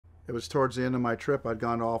it was towards the end of my trip. I'd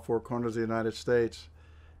gone to all four corners of the United States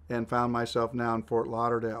and found myself now in Fort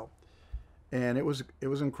Lauderdale. And it was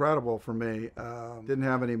incredible for me. Didn't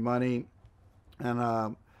have any money,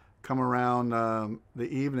 and come around the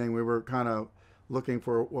evening, we were kind of looking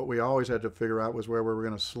for what we always had to figure out was where we were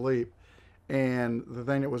going to sleep. And the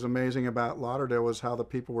thing that was amazing about Lauderdale was how the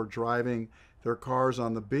people were driving their cars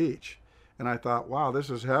on the beach. And I thought, wow, this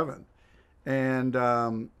is heaven. And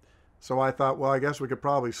so I thought, well, I guess we could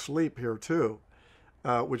probably sleep here too,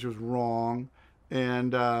 which was wrong.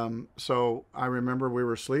 And so I remember we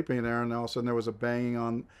were sleeping there, and all of a sudden there was a banging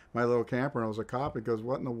on my little camper, and it was a cop. He goes,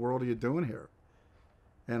 "What in the world are you doing here?"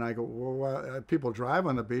 And I go, "Well, people drive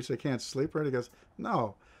on the beach. They can't sleep here." And he goes,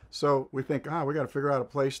 "No." So we think, we got to figure out a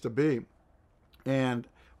place to be. And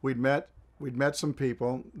we'd met some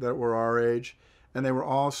people that were our age, and they were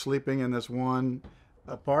all sleeping in this one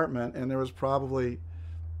apartment, and there was probably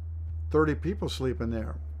 30 people sleeping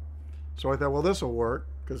there. So I thought, well, this will work,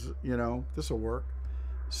 because, this will work.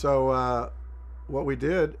 So what we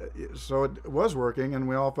did, so it was working, and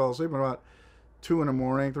we all fell asleep. And about 2 in the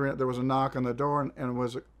morning, 3, there was a knock on the door, and it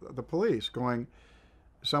was the police going,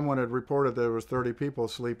 someone had reported there was 30 people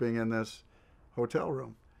sleeping in this hotel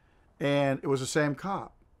room. And it was the same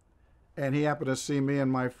cop. And he happened to see me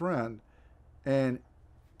and my friend and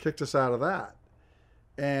kicked us out of that.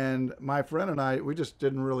 And my friend and I, we just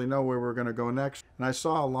didn't really know where we were going to go next. And I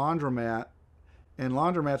saw a laundromat, and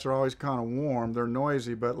laundromats are always kind of warm. They're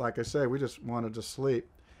noisy, but like I say, we just wanted to sleep.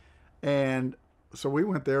 And so we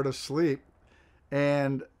went there to sleep,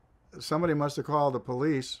 and somebody must have called the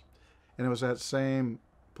police, and it was that same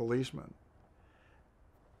policeman.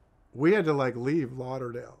 We had to leave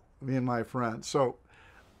Lauderdale, me and my friend. So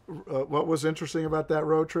what was interesting about that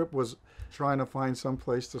road trip was trying to find some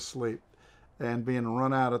place to sleep and being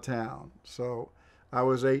run out of town. So I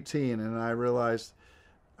was 18, and I realized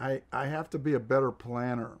I have to be a better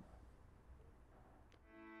planner.